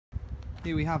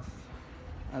Here we have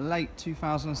a late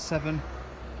 2007,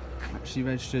 actually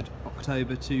registered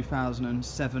October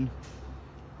 2007,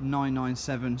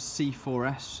 997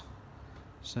 C4s.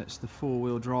 So it's the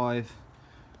four-wheel drive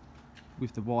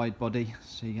with the wide body,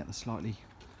 so you get the slightly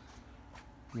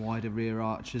wider rear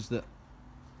arches. That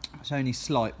it's only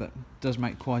slight but does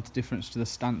make quite a difference to the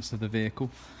stance of the vehicle.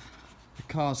 The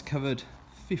car's covered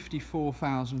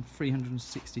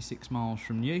 54,366 miles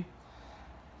from new,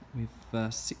 with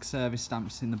 6 service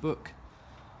stamps in the book,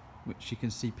 which you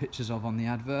can see pictures of on the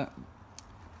advert.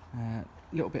 A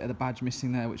little bit of the badge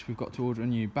missing there, which we've got to order a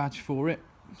new badge for it,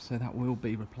 so that will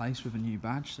be replaced with a new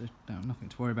badge, so nothing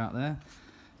to worry about there.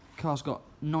 The car's got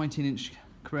 19-inch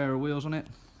Carrera wheels on it,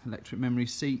 electric memory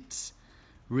seats,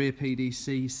 rear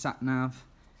PDC, sat nav,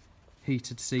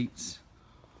 heated seats.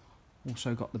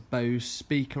 Also got the Bose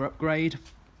speaker upgrade,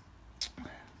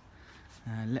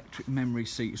 electric memory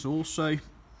seats also.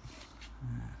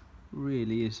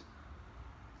 Really is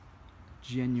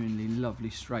genuinely lovely,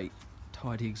 straight,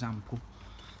 tidy example.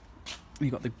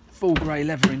 You've got the full grey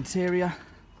leather interior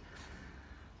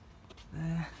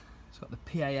there. It's got the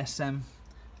PASM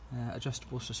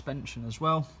adjustable suspension as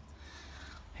well,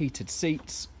 heated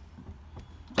seats.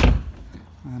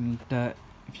 And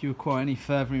if you require any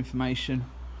further information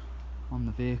on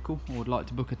the vehicle or would like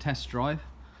to book a test drive,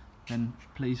 then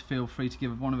please feel free to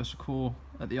give one of us a call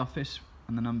at the office,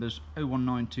 and the number's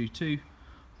 01922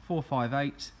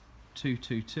 458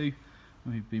 222,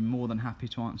 and we'd be more than happy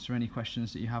to answer any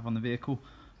questions that you have on the vehicle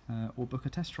or book a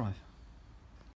test drive.